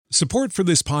Support for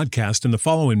this podcast and the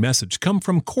following message come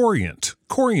from Corient.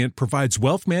 Corient provides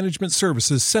wealth management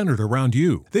services centered around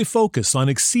you. They focus on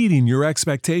exceeding your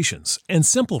expectations and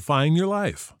simplifying your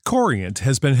life. Corient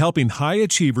has been helping high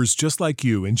achievers just like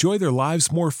you enjoy their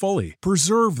lives more fully,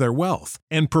 preserve their wealth,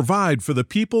 and provide for the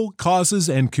people, causes,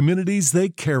 and communities they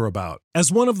care about. As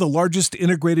one of the largest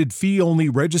integrated fee-only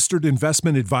registered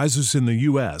investment advisors in the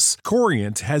U.S.,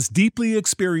 Corient has deeply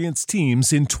experienced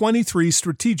teams in 23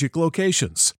 strategic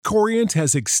locations. Corient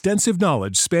has extensive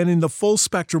knowledge spanning the full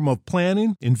spectrum of planning,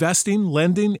 investing,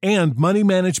 lending, and money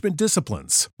management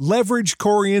disciplines. Leverage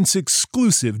Corient's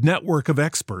exclusive network of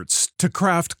experts to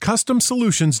craft custom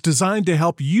solutions designed to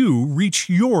help you reach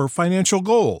your financial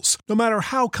goals, no matter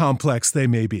how complex they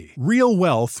may be. Real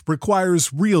wealth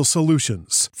requires real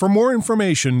solutions. For more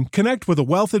information, connect with a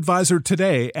wealth advisor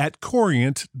today at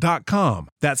Corient.com.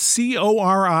 That's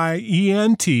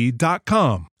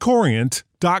Corient.com.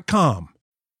 Corient.com.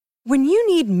 When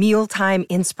you need mealtime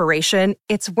inspiration,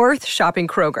 it's worth shopping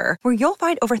Kroger, where you'll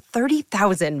find over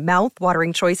 30,000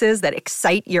 mouth-watering choices that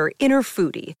excite your inner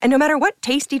foodie. And no matter what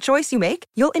tasty choice you make,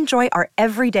 you'll enjoy our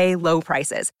everyday low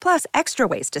prices, plus extra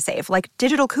ways to save, like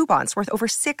digital coupons worth over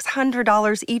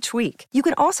 $600 each week. You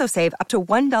can also save up to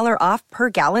 $1 off per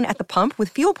gallon at the pump with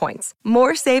fuel points.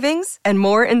 More savings and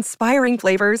more inspiring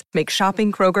flavors make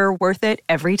shopping Kroger worth it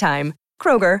every time.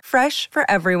 Kroger, fresh for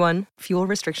everyone. Fuel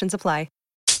restrictions apply.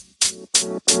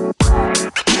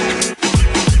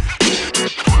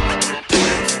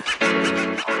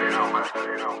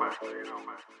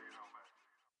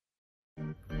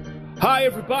 Hi,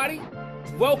 everybody.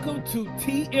 Welcome to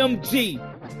TMG.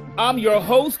 I'm your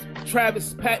host,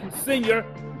 Travis Patton Sr.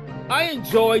 I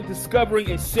enjoy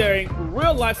discovering and sharing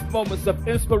real-life moments of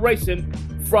inspiration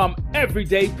from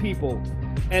everyday people.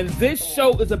 And this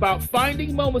show is about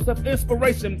finding moments of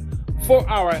inspiration for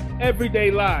our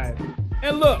everyday lives.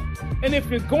 And look, and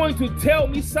if you're going to tell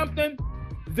me something,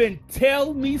 then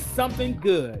tell me something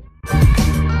good.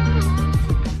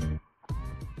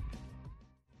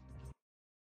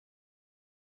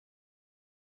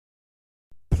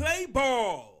 Play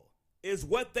ball is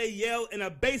what they yell in a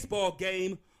baseball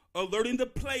game, alerting the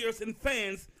players and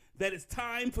fans that it's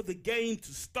time for the game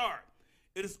to start.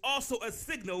 It is also a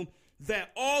signal that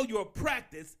all your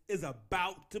practice is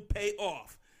about to pay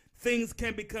off. Things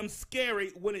can become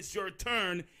scary when it's your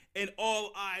turn and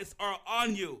all eyes are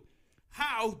on you.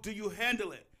 How do you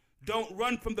handle it? Don't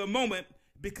run from the moment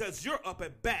because you're up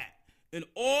at bat. And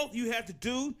all you have to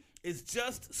do is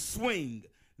just swing.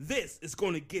 This is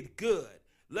going to get good.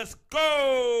 Let's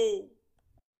go!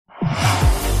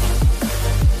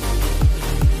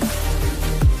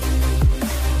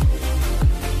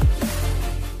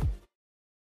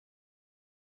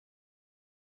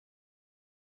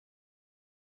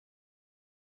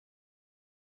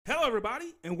 Hello,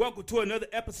 everybody, and welcome to another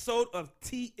episode of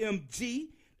TMG.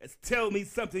 That's Tell Me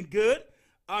Something Good.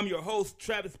 I'm your host,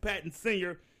 Travis Patton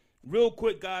Sr. Real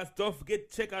quick, guys, don't forget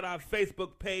to check out our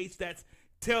Facebook page. That's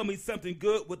Tell Me Something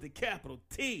Good with the capital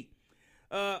T.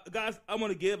 Guys, I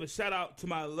want to give a shout out to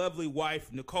my lovely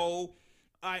wife, Nicole.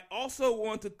 I also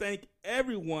want to thank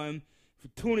everyone for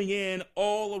tuning in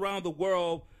all around the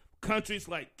world, countries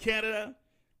like Canada,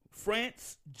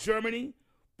 France, Germany,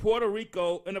 Puerto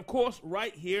Rico, and of course,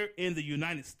 right here in the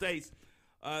United States.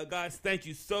 Guys, thank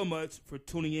you so much for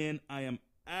tuning in. I am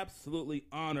absolutely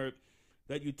honored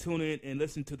that you tune in and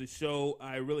listen to the show.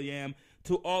 I really am.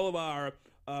 To all of our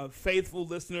faithful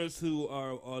listeners who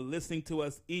are listening to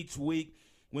us each week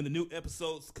when the new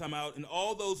episodes come out, and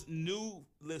all those new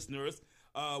listeners,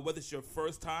 whether it's your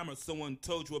first time or someone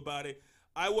told you about it,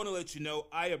 I want to let you know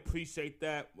I appreciate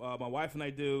that. My wife and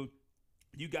I do.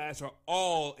 You guys are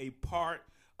all a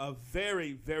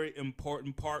very, very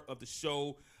important part of the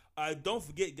show. Don't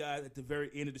forget, guys, at the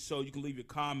very end of the show, you can leave your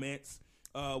comments.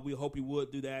 We hope you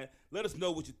would do that. Let us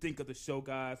know what you think of the show,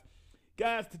 guys.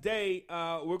 Guys, today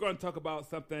we're going to talk about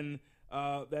something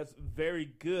that's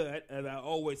very good, as I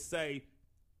always say.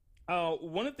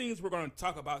 One of the things we're going to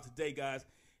talk about today, guys,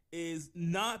 is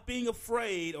not being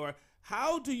afraid, or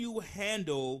how do you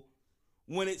handle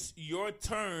when it's your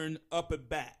turn up at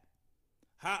bat?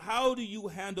 How do you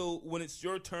handle when it's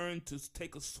your turn to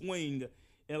take a swing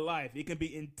in life? It can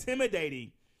be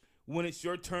intimidating when it's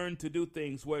your turn to do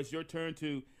things, where it's your turn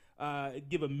to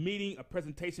give a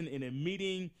presentation in a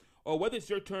meeting, or whether it's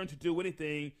your turn to do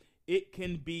anything, it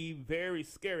can be very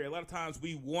scary. A lot of times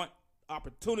we want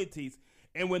opportunities,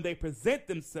 and when they present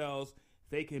themselves,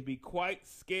 they can be quite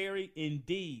scary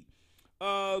indeed.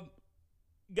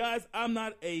 Guys, I'm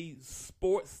not a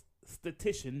sports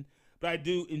statistician, but I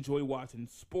do enjoy watching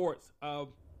sports.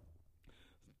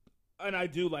 and I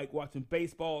do like watching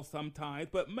baseball sometimes,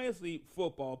 but mostly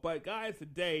football. But guys,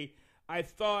 today I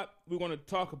thought we were going to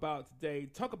talk about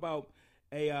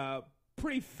a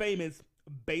pretty famous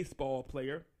baseball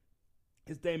player.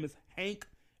 His name is Hank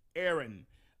Aaron.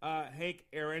 Hank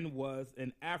Aaron was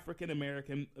an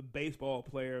African-American baseball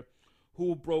player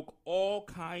who broke all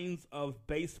kinds of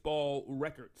baseball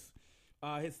records.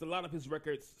 A lot of his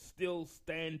records still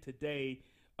stand today.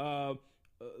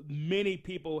 Many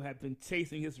people have been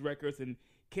chasing his records and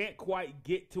can't quite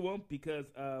get to him because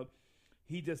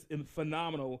he just is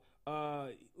phenomenal.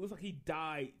 Looks like he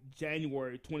died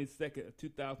January 22nd of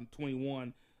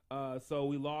 2021. So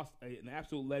we lost an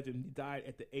absolute legend. He died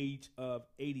at the age of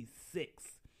 86.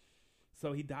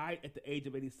 So he died at the age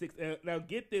of 86. Now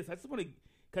get this, I just want to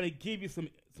kind of give you some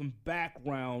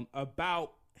background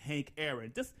about Hank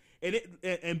Aaron.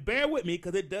 And bear with me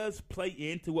because it does play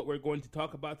into what we're going to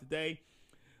talk about today.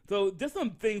 So just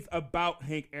some things about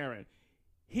Hank Aaron.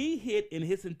 He hit in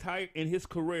his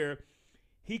career,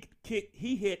 he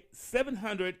hit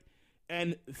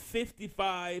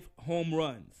 755 home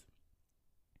runs.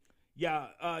 Yeah,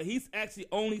 he's actually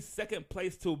only second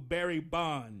place to Barry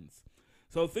Bonds.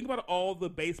 So think about all the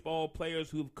baseball players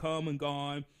who've come and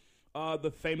gone,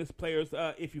 the famous players,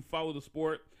 if you follow the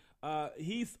sport.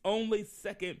 He's only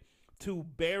second to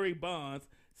Barry Bonds,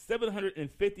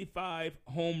 755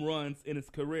 home runs in his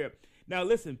career. Now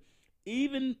listen,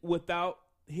 even without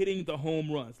hitting the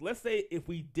home runs, let's say if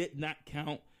we did not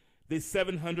count the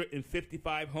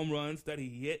 755 home runs that he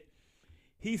hit,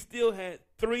 he still had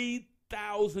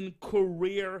 3,000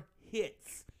 career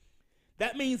hits.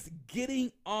 That means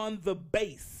getting on the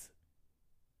base.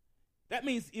 That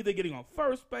means either getting on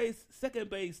first base, second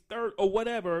base, third, or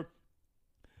whatever.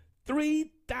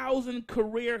 3,000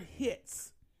 career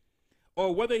hits.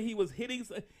 Or whether he was hitting,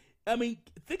 I mean,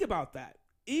 think about that.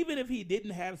 Even if he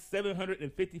didn't have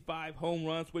 755 home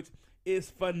runs, which is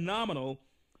phenomenal,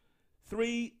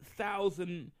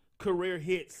 3,000 career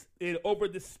hits over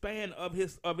the span of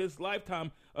his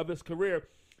lifetime, of his career.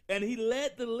 And he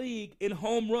led the league in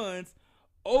home runs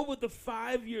over the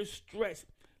 5-year stretch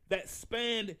that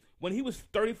spanned when he was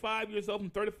 35 years old, from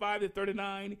 35 to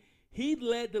 39. He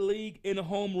led the league in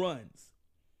home runs.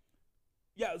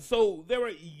 Yeah, so there were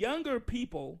younger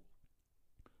people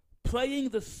playing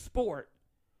the sport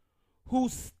who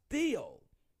still,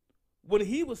 when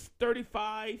he was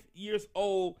 35 years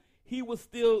old, he was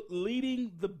still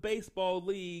leading the baseball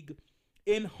league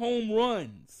in home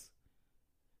runs.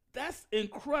 That's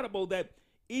incredible that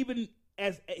even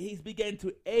as he's began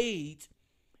to age,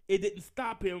 it didn't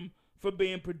stop him from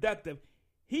being productive.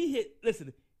 He hit his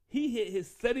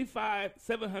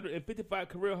 755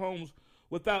 career homes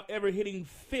without ever hitting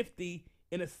 50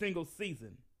 in a single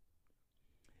season.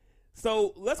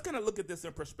 So let's kind of look at this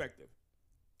in perspective.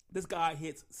 This guy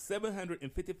hits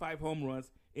 755 home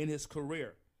runs in his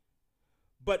career,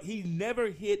 but he never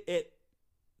hit at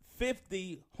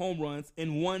 50 home runs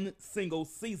in one single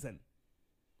season.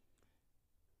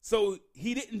 So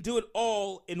he didn't do it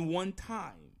all in one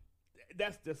time.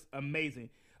 That's just amazing.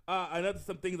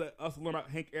 Some things that I also learned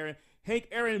about Hank Aaron. Hank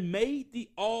Aaron made the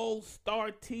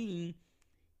All-Star team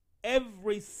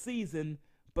every season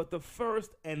but the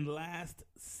first and last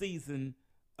season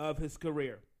of his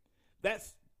career.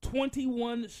 That's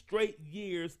 21 straight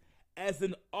years as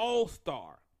an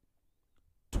All-Star.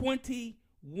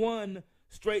 21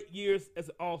 straight years as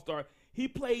an All-Star. He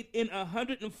played in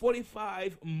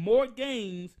 145 more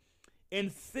games in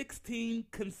 16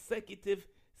 consecutive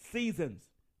seasons.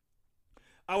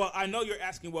 Well, I know you're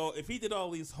asking, well, if he did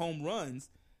all these home runs,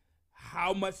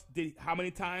 how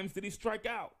many times did he strike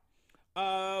out?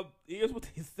 Here's what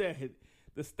they said.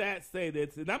 The stats say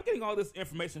that, and I'm getting all this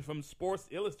information from Sports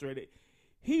Illustrated.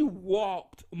 He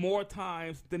walked more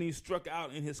times than he struck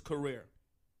out in his career.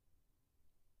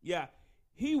 Yeah,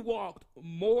 he walked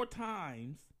more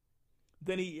times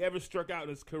than he ever struck out in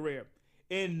his career.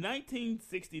 In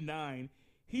 1969,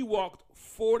 he walked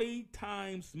 40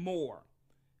 times more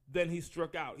than he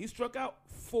struck out. He struck out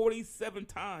 47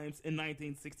 times in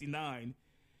 1969.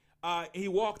 He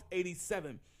walked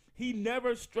 87. He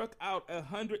never struck out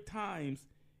 100 times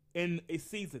in a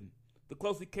season. The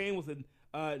closest he came was in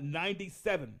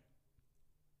 97.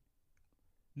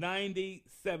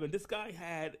 97. This guy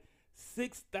had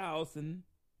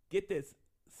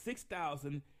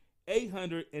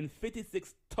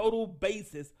 6,856 total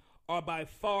bases, are by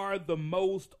far the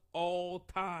most all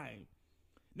time.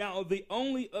 Now, the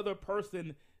only other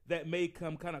person that may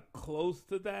come kind of close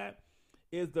to that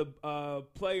is the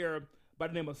player by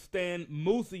the name of Stan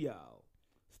Musial.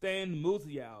 Stan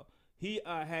Musial. He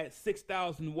had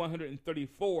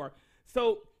 6,134.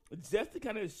 So just to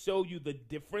kind of show you the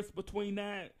difference between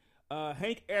that,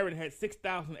 Hank Aaron had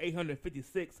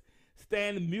 6,856.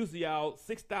 Stan Musial,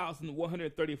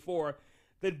 6,134.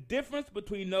 The difference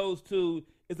between those two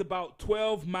is about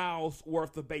 12 miles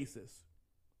worth of bases.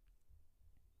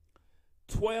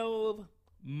 12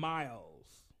 miles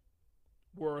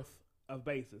worth of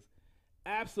bases.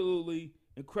 Absolutely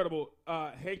incredible.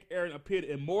 Hank Aaron appeared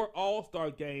in more All-Star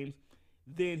games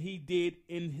than he did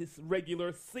in his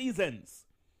regular seasons.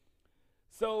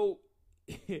 So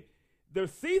their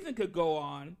season could go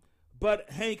on, but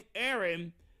Hank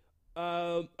Aaron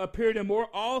appeared in more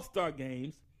All-Star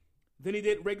games than he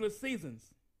did regular seasons.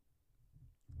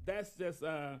 That's just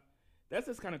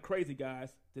kind of crazy, guys,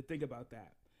 to think about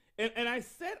that. And I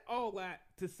said all that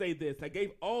to say this. I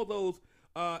gave all those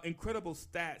incredible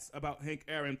stats about Hank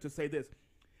Aaron to say this.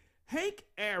 Hank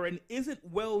Aaron isn't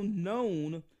well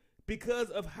known because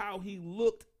of how he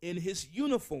looked in his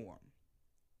uniform.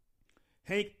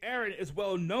 Hank Aaron is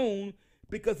well known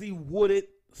because he wouldn't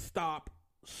stop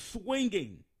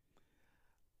swinging.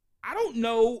 I don't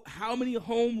know how many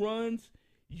home runs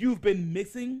you've been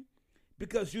missing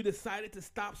because you decided to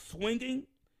stop swinging,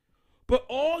 but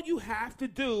all you have to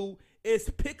do is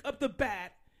pick up the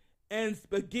bat and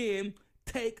again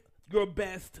take your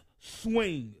best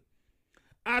swing.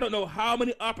 I don't know how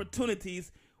many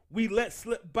opportunities we let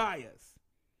slip by us,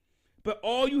 but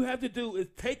all you have to do is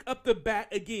take up the bat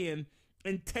again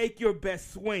and take your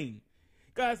best swing.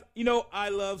 Guys, you know, I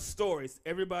love stories.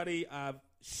 Everybody, I've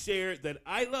shared that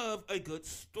I love a good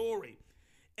story.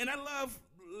 And I love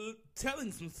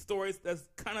telling some stories that's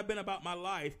kind of been about my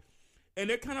life, and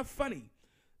they're kind of funny.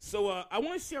 So I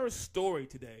want to share a story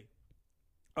today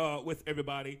with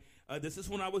everybody. This is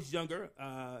when I was younger.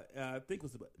 I think it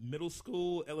was middle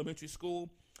school, elementary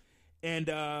school. And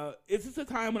it's just a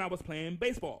time when I was playing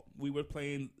baseball. We were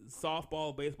playing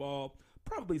softball, baseball,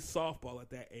 probably softball at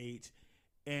that age.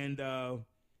 And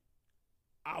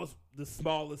I was the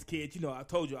smallest kid. You know, I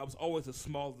told you I was always the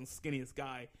smallest and skinniest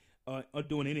guy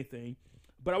doing anything.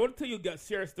 But I want to tell you guys,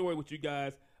 share a story with you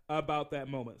guys about that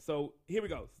moment. So here we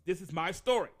go. This is my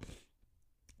story.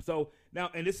 So now,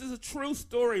 and this is a true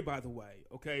story, by the way,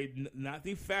 okay?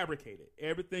 Nothing fabricated.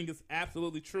 Everything is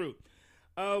absolutely true.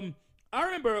 I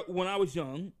remember when I was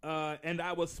young and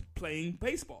I was playing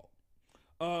baseball.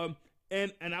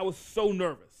 And I was so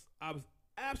nervous. I was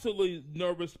absolutely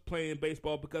nervous playing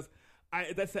baseball because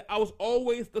I was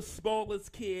always the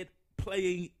smallest kid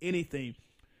playing anything,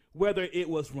 whether it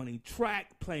was running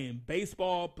track, playing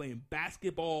baseball, playing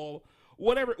basketball,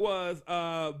 whatever it was,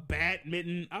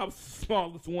 badminton. I was the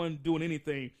smallest one doing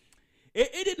anything.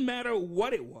 It didn't matter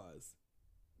what it was.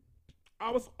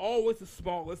 I was always the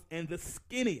smallest and the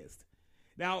skinniest.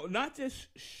 Now, not just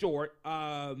short,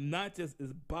 not just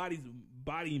his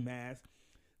body mass,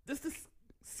 just the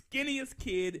skinniest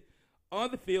kid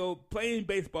on the field playing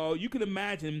baseball. You can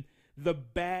imagine the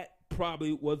bat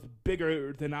probably was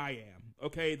bigger than I am.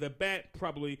 Okay, the bat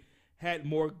probably had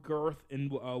more girth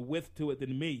and width to it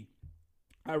than me.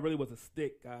 I really was a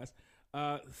stick, guys.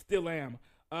 Still am.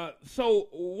 So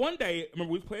one day, I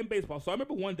remember we was playing baseball. So I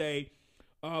remember one day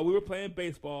we were playing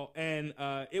baseball, and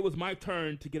it was my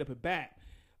turn to get up at bat.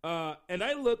 And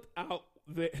I looked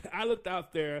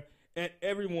out there at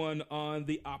everyone on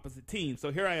the opposite team.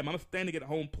 So here I am. I'm standing at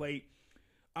home plate.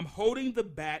 I'm holding the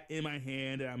bat in my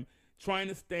hand, and I'm trying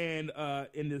to stand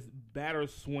in this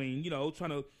batter's swing. You know, trying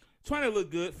to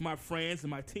look good for my friends and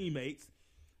my teammates.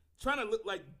 Trying to look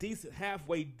like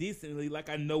halfway decently, like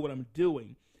I know what I'm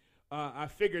doing. I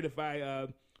figured if I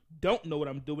don't know what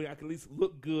I'm doing, I can at least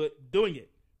look good doing it.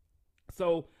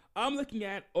 So I'm looking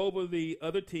at over the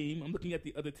other team. I'm looking at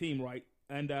the other team, right?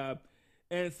 And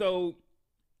so,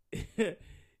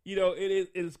 you know,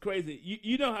 it is crazy.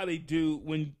 You know how they do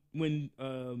when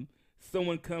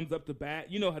someone comes up to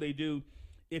bat. You know how they do.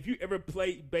 If you ever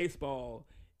played baseball,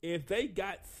 if they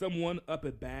got someone up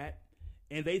at bat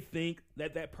and they think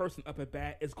that person up at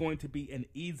bat is going to be an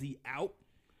easy out,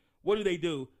 what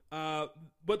do?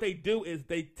 What they do is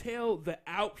they tell the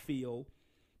outfield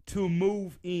to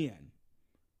move in.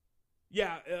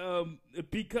 Yeah,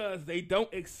 because they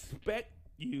don't expect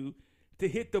you to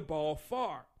hit the ball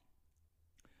far.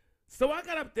 So I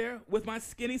got up there with my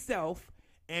skinny self,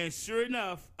 and sure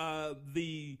enough,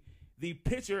 the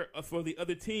pitcher for the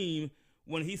other team,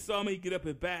 when he saw me get up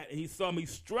at bat and he saw me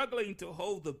struggling to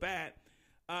hold the bat,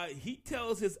 he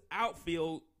tells his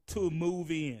outfield to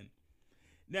move in.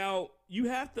 Now, you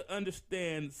have to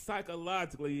understand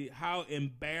psychologically how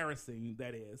embarrassing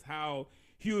that is, how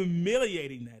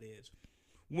humiliating that is.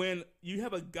 When you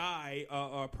have a guy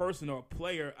or a person or a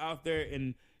player out there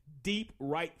in deep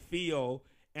right field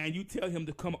and you tell him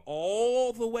to come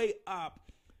all the way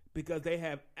up because they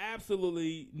have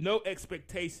absolutely no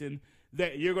expectation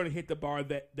that you're going to hit the ball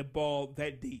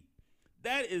that deep.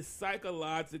 That is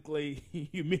psychologically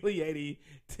humiliating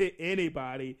to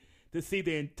anybody to see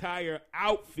the entire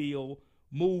outfield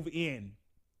move in.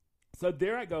 So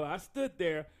there I go. I stood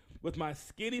there with my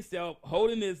skinny self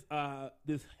holding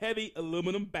this heavy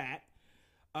aluminum bat.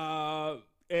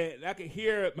 And I could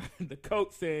hear the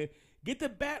coach saying, "Get the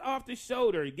bat off the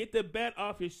shoulder. Get the bat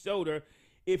off his shoulder."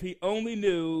 If he only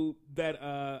knew that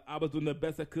I was doing the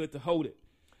best I could to hold it.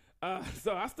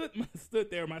 So I stood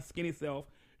there, my skinny self,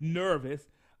 nervous,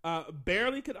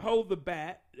 barely could hold the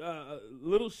bat, a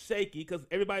little shaky because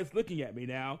everybody's looking at me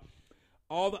now.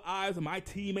 All the eyes of my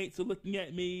teammates are looking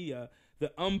at me.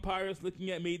 The umpires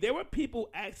looking at me. There were people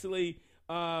actually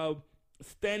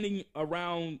standing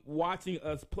around watching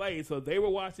us play. So they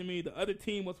were watching me. The other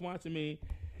team was watching me.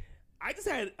 I just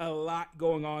had a lot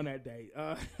going on that day.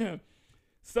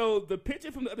 So the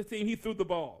pitcher from the other team, he threw the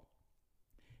ball.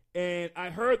 And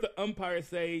I heard the umpire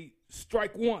say,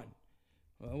 "Strike one."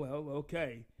 Well,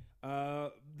 okay.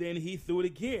 Then he threw it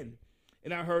again.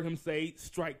 And I heard him say,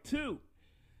 "Strike two."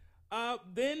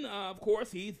 Then, of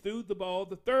course, he threw the ball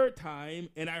the third time,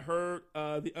 and I heard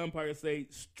the umpire say,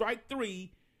 "Strike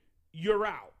three, you're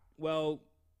out." Well,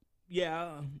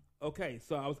 yeah, okay,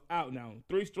 so I was out now.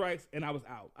 3 strikes, and I was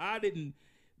out.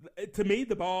 To me,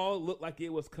 the ball looked like it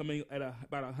was coming at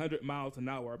about 100 miles an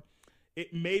hour.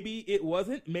 Maybe it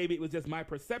wasn't. Maybe it was just my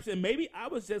perception. Maybe I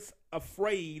was just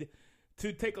afraid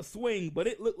to take a swing, but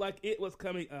it looked like it was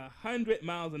coming 100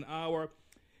 miles an hour.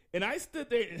 And I stood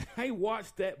there and I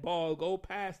watched that ball go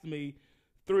past me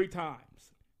 3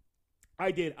 times.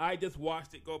 I did. I just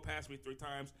watched it go past me 3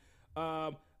 times.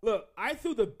 Look, I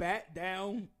threw the bat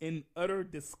down in utter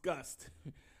disgust.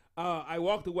 I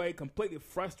walked away completely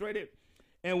frustrated.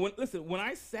 And when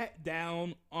I sat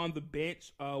down on the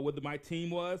bench where my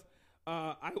team was,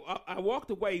 I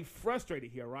walked away frustrated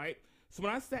here, right? So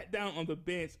when I sat down on the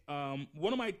bench,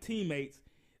 one of my teammates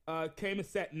came and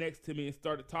sat next to me and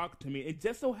started talking to me. It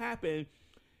just so happened,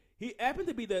 he happened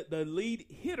to be the lead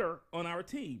hitter on our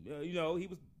team. He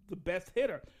was the best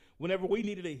hitter. Whenever we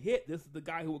needed a hit, this is the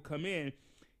guy who would come in.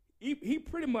 He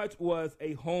pretty much was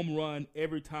a home run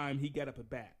every time he got up at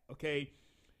bat, okay?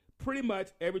 Pretty much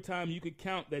every time you could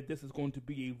count that this is going to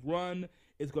be a run,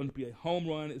 it's going to be a home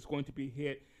run, it's going to be a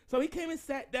hit. So he came and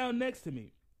sat down next to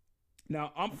me.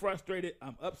 Now, I'm frustrated.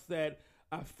 I'm upset.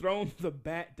 I've thrown the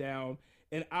bat down,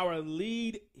 and our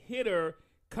lead hitter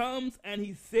comes and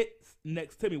he sits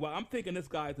next to me. Well, I'm thinking this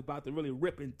guy is about to really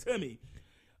rip into me.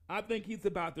 I think he's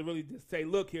about to really just say,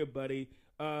 "Look here, buddy,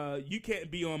 you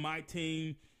can't be on my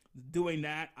team doing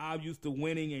that. I'm used to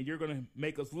winning, and you're going to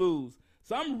make us lose."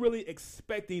 So I'm really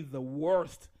expecting the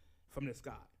worst from this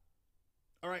guy.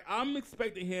 All right, I'm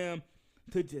expecting him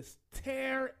to just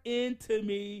tear into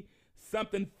me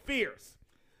something fierce.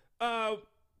 But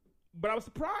I was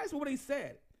surprised with what he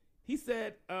said. He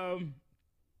said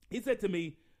to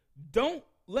me, "Don't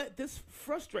let this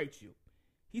frustrate you."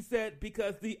 He said,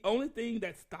 "Because the only thing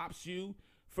that stops you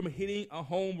from hitting a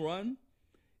home run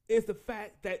is the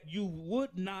fact that you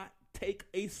would not take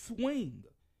a swing."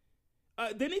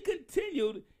 Then he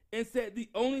continued and said the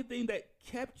only thing that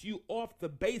kept you off the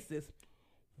bases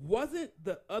wasn't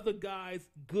the other guy's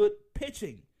good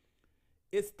pitching.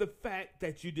 It's the fact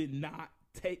that you did not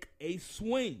take a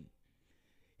swing.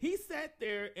 He sat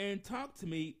there and talked to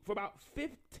me for about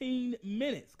 15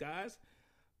 minutes, guys.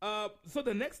 So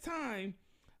the next time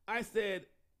I said,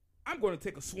 "I'm going to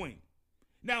take a swing."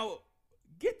 Now,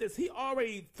 get this. He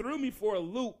already threw me for a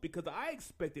loop because I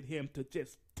expected him to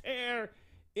just tear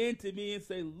into me and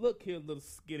say, "Look here, little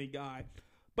skinny guy."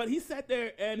 But he sat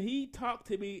there and he talked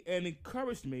to me and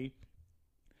encouraged me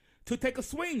to take a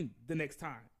swing the next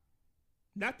time.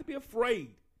 Not to be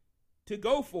afraid, to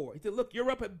go for it. He said, "Look, you're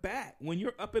up at bat. When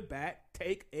you're up at bat,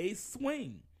 take a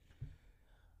swing."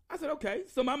 I said, okay.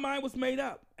 So my mind was made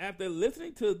up. After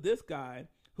listening to this guy,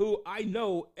 who I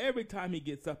know every time he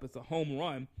gets up it's a home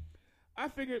run, I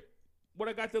figured what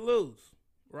I got to lose,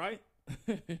 right?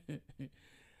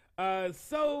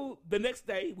 So the next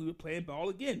day, we were playing ball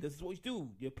again. This is what you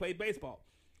do. You play baseball.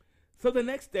 So the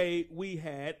next day, we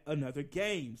had another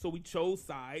game. So we chose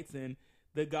sides, and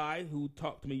the guy who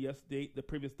talked to me yesterday, the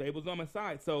previous day, was on my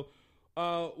side. So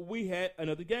we had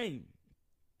another game.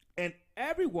 And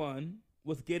everyone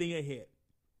was getting a hit.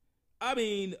 I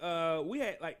mean, we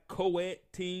had like co-ed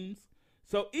teams.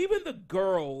 So even the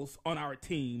girls on our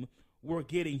team were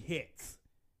getting hits.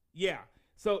 Yeah.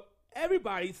 So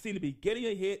everybody seemed to be getting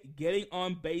a hit, getting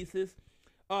on bases,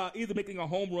 either making a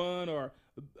home run or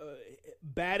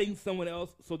batting someone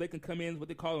else so they can come in what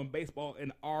they call in baseball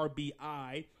an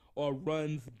RBI or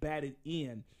runs batted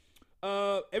in.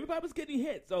 Everybody was getting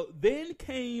hit. So then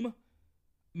came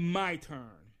my turn.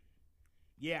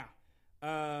 Yeah.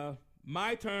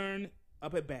 My turn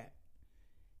up at bat.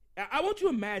 I want you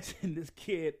to imagine this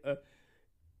kid,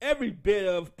 every bit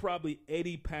of probably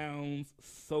 80 pounds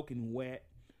soaking wet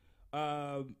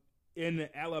in the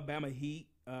Alabama heat.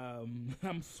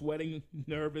 I'm sweating,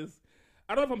 nervous.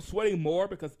 I don't know if I'm sweating more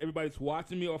because everybody's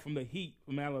watching me or from the heat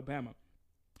from Alabama.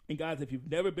 And guys, if you've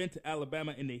never been to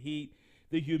Alabama in the heat,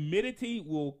 the humidity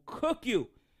will cook you.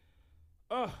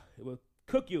 Oh, it will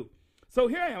cook you. So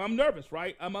here I am. I'm nervous,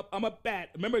 right? I'm a bat.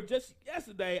 Remember, just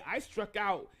yesterday I struck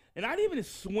out, and I didn't even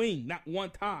swing, not one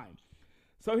time.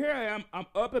 So here I am. I'm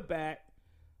up at bat.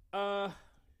 I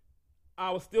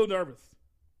was still nervous.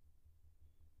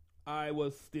 I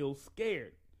was still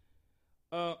scared.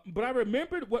 But I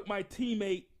remembered what my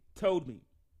teammate told me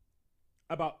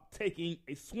about taking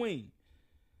a swing.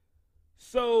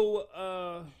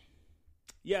 So,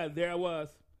 yeah, there I was.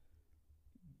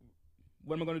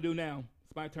 What am I going to do now?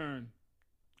 It's my turn.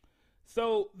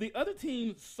 So the other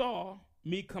team saw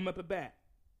me come up at bat.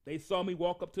 They saw me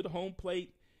walk up to the home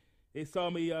plate. They saw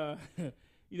me,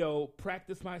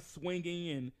 practice my swinging,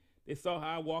 and they saw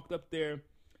how I walked up there.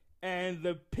 And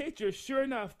the pitcher, sure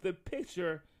enough, did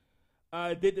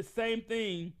the same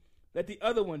thing that the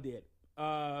other one did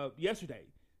yesterday.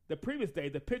 The previous day,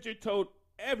 the pitcher told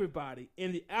everybody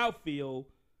in the outfield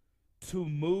to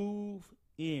move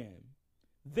in.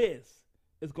 This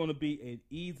is going to be an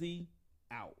easy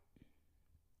out.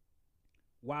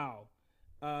 Wow.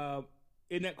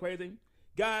 Isn't that crazy?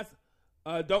 Guys,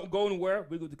 don't go anywhere.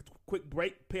 We're going to take a quick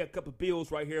break, pay a couple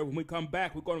bills right here. When we come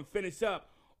back, we're going to finish up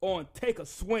on Take a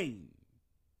Swing.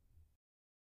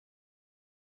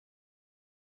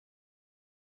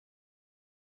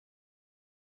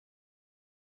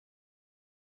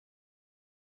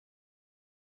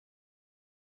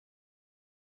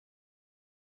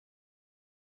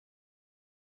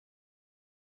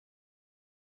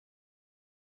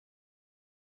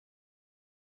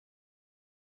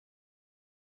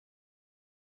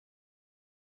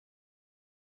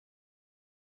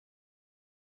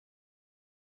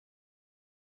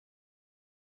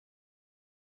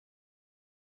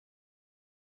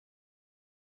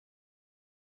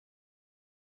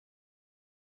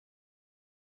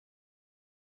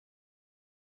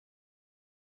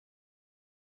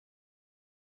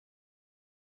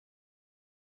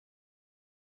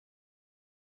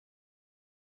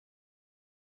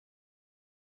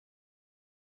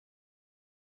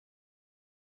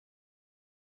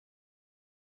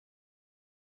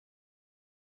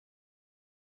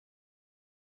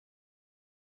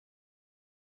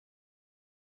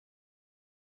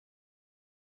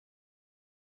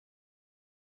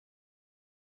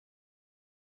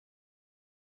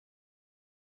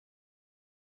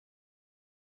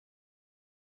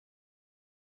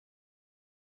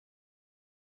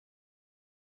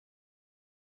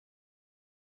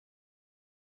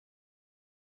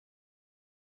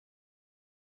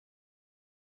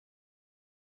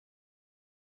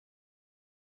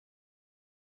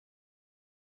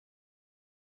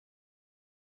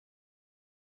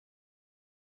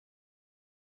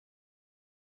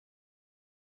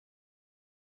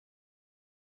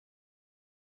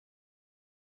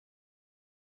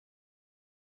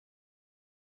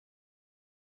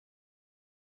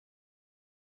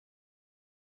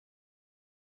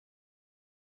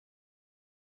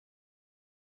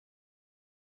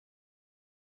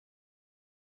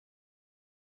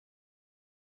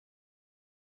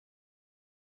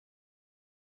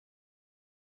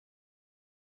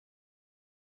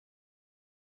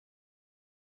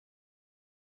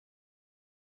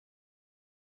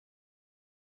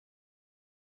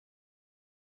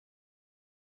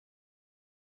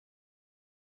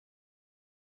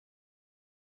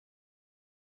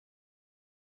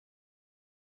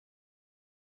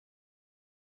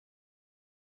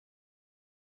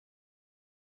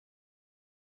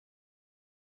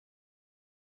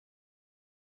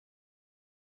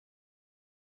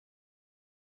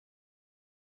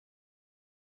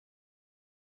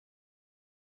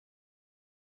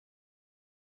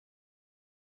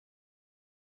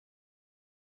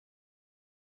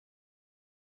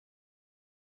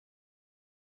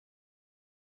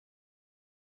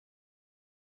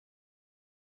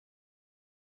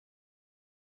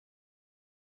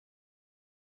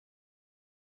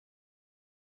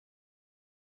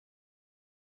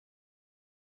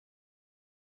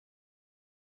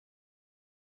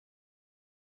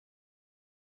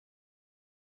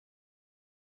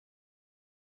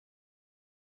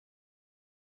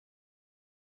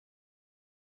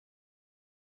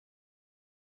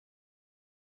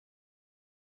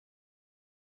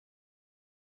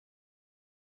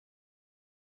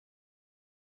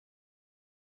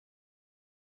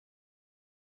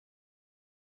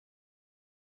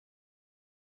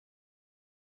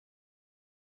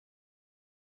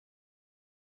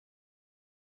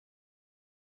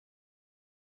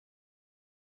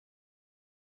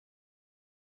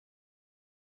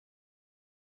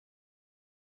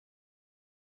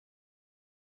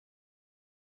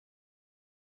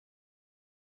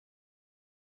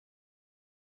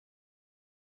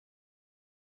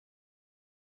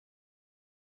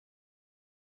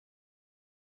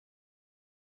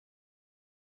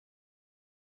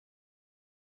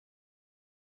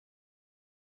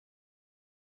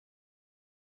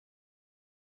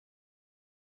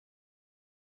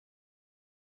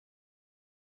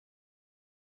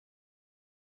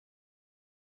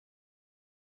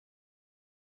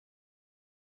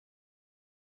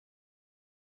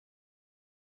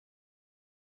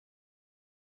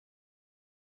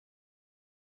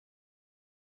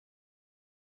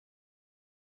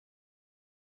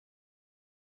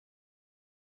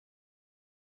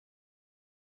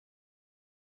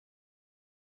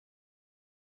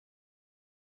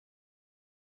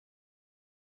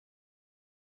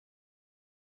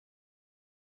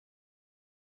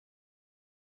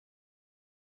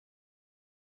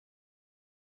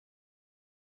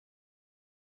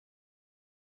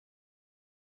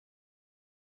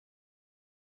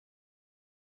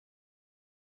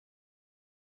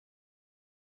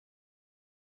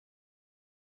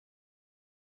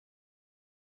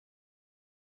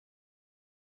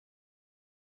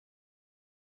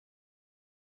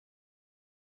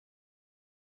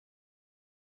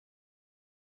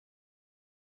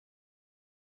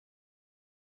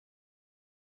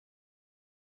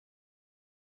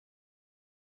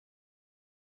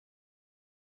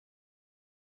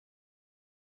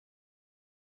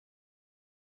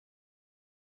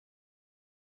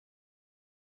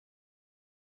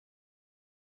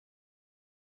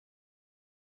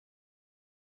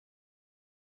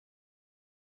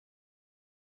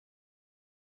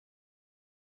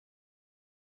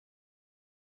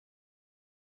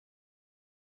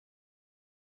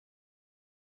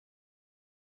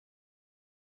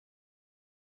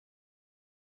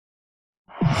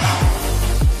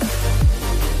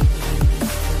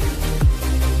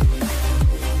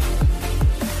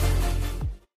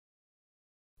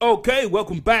 Okay,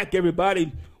 welcome back,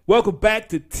 everybody. Welcome back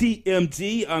to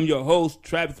TMG. I'm your host,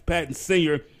 Travis Patton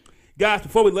Sr. Guys,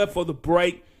 before we left for the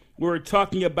break, we were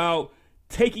talking about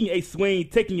taking a swing,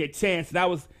 taking a chance, and I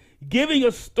was giving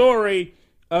a story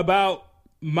about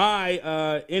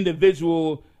my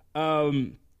individual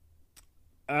background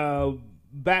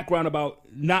about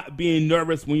not being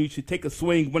nervous when you should take a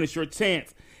swing when it's your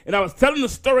chance. And I was telling the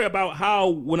story about how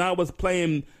when I was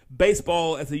playing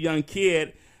baseball as a young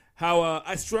kid, how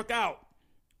I struck out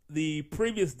the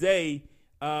previous day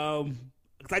because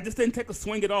I just didn't take a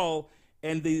swing at all.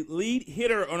 And the lead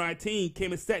hitter on our team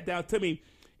came and sat down to me,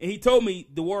 and he told me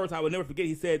the words I would never forget.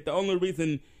 He said, the only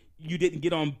reason you didn't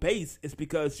get on base is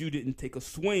because you didn't take a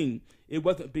swing. It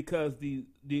wasn't because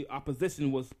the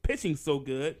opposition was pitching so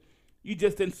good. You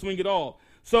just didn't swing at all.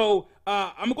 So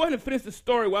I'm going to go ahead and finish the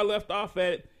story where I left off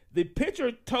at. The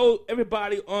pitcher told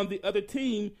everybody on the other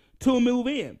team to move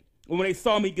in when they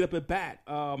saw me get up at bat.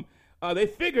 They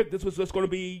figured this was just going to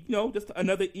be, just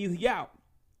another easy out.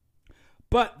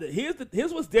 But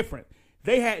here's what's different.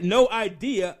 They had no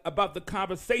idea about the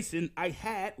conversation I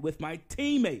had with my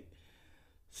teammate.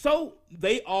 So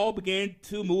they all began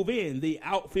to move in. The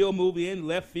outfield moved in,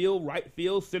 left field, right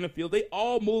field, center field. They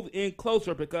all moved in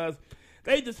closer because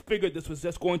they just figured this was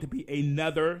just going to be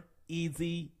another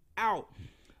easy out.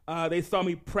 They saw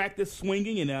me practice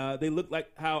swinging, and they looked like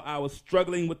how I was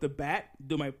struggling with the bat,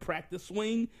 do my practice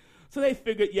swing. So they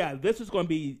figured, this is going to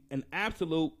be an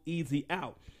absolute easy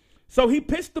out. So he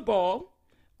pitched the ball,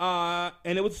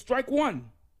 and it was strike one.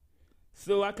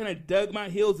 So I kind of dug my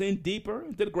heels in deeper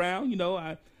into the ground.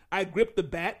 I gripped the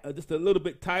bat just a little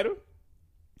bit tighter.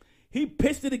 He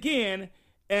pitched it again,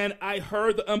 and I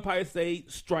heard the umpire say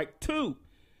strike two.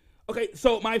 Okay,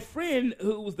 so my friend,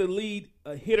 who was the lead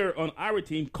hitter on our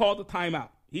team, called the timeout.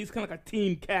 He's kind of like a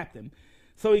team captain.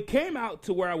 So he came out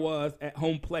to where I was at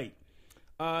home plate.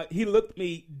 He looked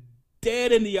me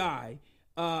dead in the eye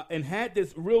and had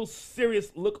this real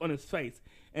serious look on his face.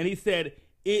 And he said,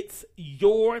 "It's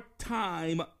your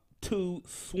time to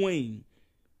swing."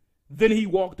 Then he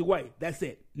walked away. That's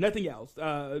it. Nothing else.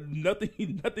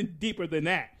 Nothing deeper than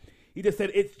that. He just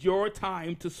said, "It's your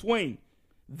time to swing."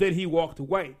 Then he walked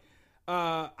away.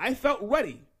 I felt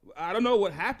ready. I don't know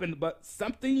what happened, but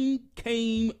something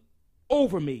came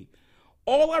over me.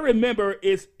 All I remember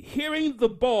is hearing the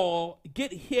ball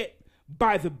get hit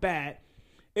by the bat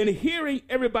and hearing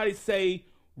everybody say,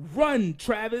 "Run,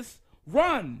 Travis,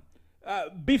 run."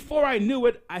 Before I knew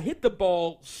it, I hit the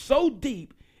ball so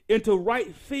deep into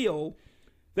right field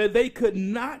that they could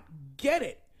not get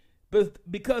it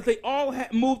because they all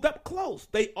had moved up close.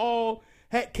 They all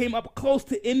came up close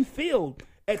to infield,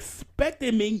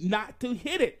 expecting me not to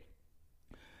hit it.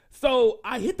 So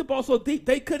I hit the ball so deep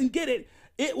they couldn't get it.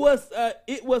 It was a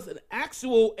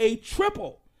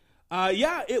triple.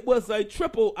 It was a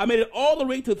triple. I made it all the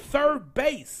way to third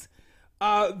base.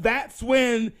 That's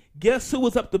when, guess who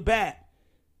was up to bat?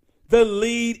 The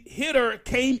lead hitter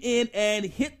came in and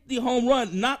hit the home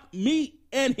run, knocked me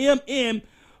and him in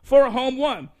for a home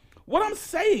run. What I'm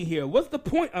saying here, what's the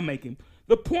point I'm making?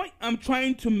 The point I'm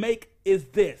trying to make is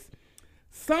this.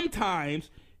 Sometimes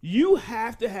you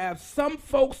have to have some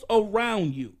folks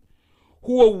around you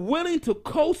who are willing to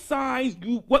co-sign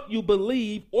you what you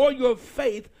believe or your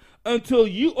faith until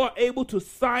you are able to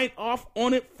sign off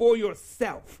on it for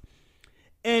yourself.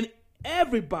 And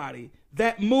everybody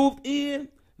that moved in,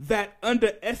 that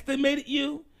underestimated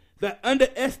you, that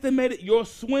underestimated your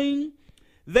swing,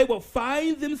 they will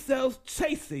find themselves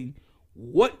chasing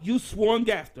what you swung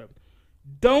after.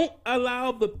 Don't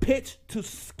allow the pitch to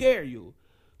scare you.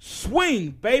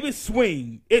 Swing, baby,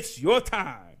 swing. It's your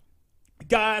time.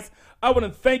 Guys, I want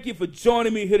to thank you for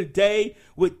joining me here today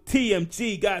with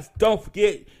TMG. Guys, don't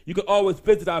forget, you can always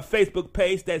visit our Facebook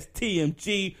page. That's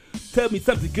TMG. Tell me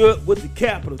something good with the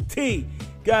capital T.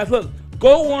 Guys, look,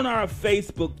 go on our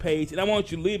Facebook page, and I want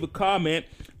you to leave a comment.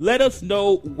 Let us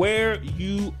know where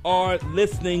you are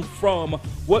listening from,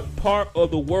 what part of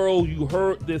the world you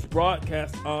heard this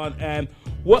broadcast on, and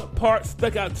what part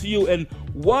stuck out to you, and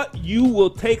what you will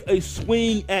take a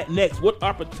swing at next. What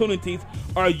opportunities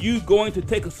are you going to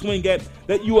take a swing at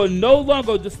that you are no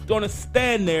longer just going to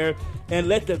stand there and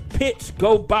let the pitch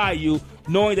go by you,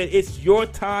 knowing that it's your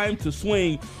time to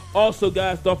swing. Also,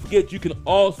 guys, don't forget you can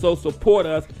also support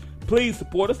us. Please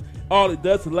support us. All it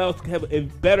does is allow us to have a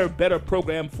better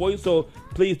program for you, so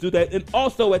please do that. And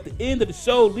also, at the end of the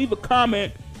show, leave a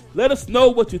comment. Let us know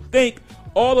what you think.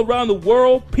 All around the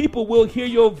world, people will hear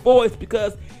your voice,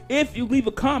 because if you leave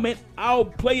a comment, I'll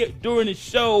play it during the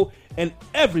show, and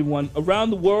everyone around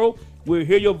the world will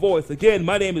hear your voice. Again,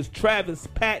 my name is Travis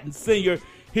Patton Sr.,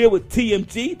 here with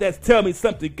TMG. That's Tell Me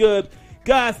Something Good.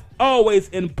 Guys, always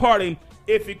imparting,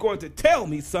 if you're going to tell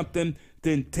me something,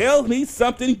 then tell me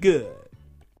something good.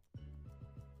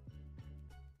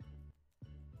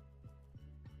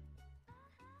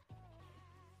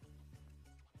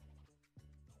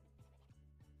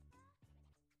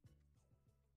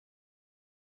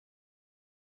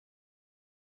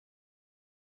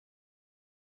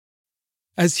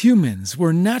 As humans,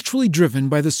 we're naturally driven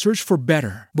by the search for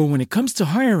better. But when it comes to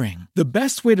hiring, the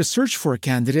best way to search for a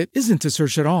candidate isn't to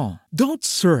search at all. Don't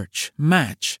search,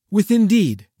 match with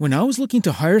Indeed. When I was looking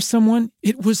to hire someone,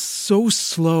 it was so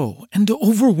slow and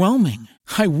overwhelming.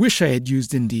 I wish I had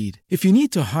used Indeed. If you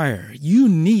need to hire, you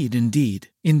need Indeed.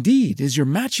 Indeed is your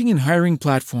matching and hiring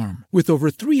platform with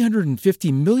over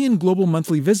 350 million global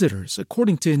monthly visitors,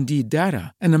 according to Indeed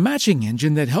data, and a matching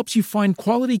engine that helps you find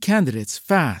quality candidates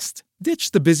fast.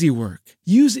 Ditch the busy work.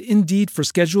 Use Indeed for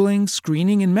scheduling,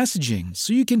 screening, and messaging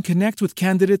so you can connect with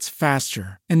candidates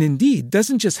faster. And Indeed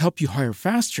doesn't just help you hire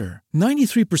faster.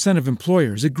 93% of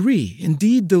employers agree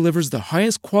Indeed delivers the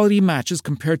highest quality matches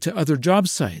compared to other job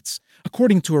sites,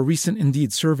 according to a recent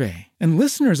Indeed survey. And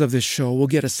listeners of this show will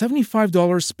get a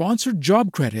 $75 sponsored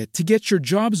job credit to get your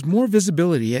jobs more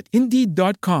visibility at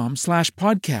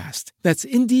Indeed.com/podcast. That's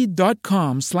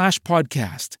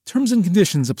Indeed.com/podcast. Terms and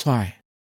conditions apply.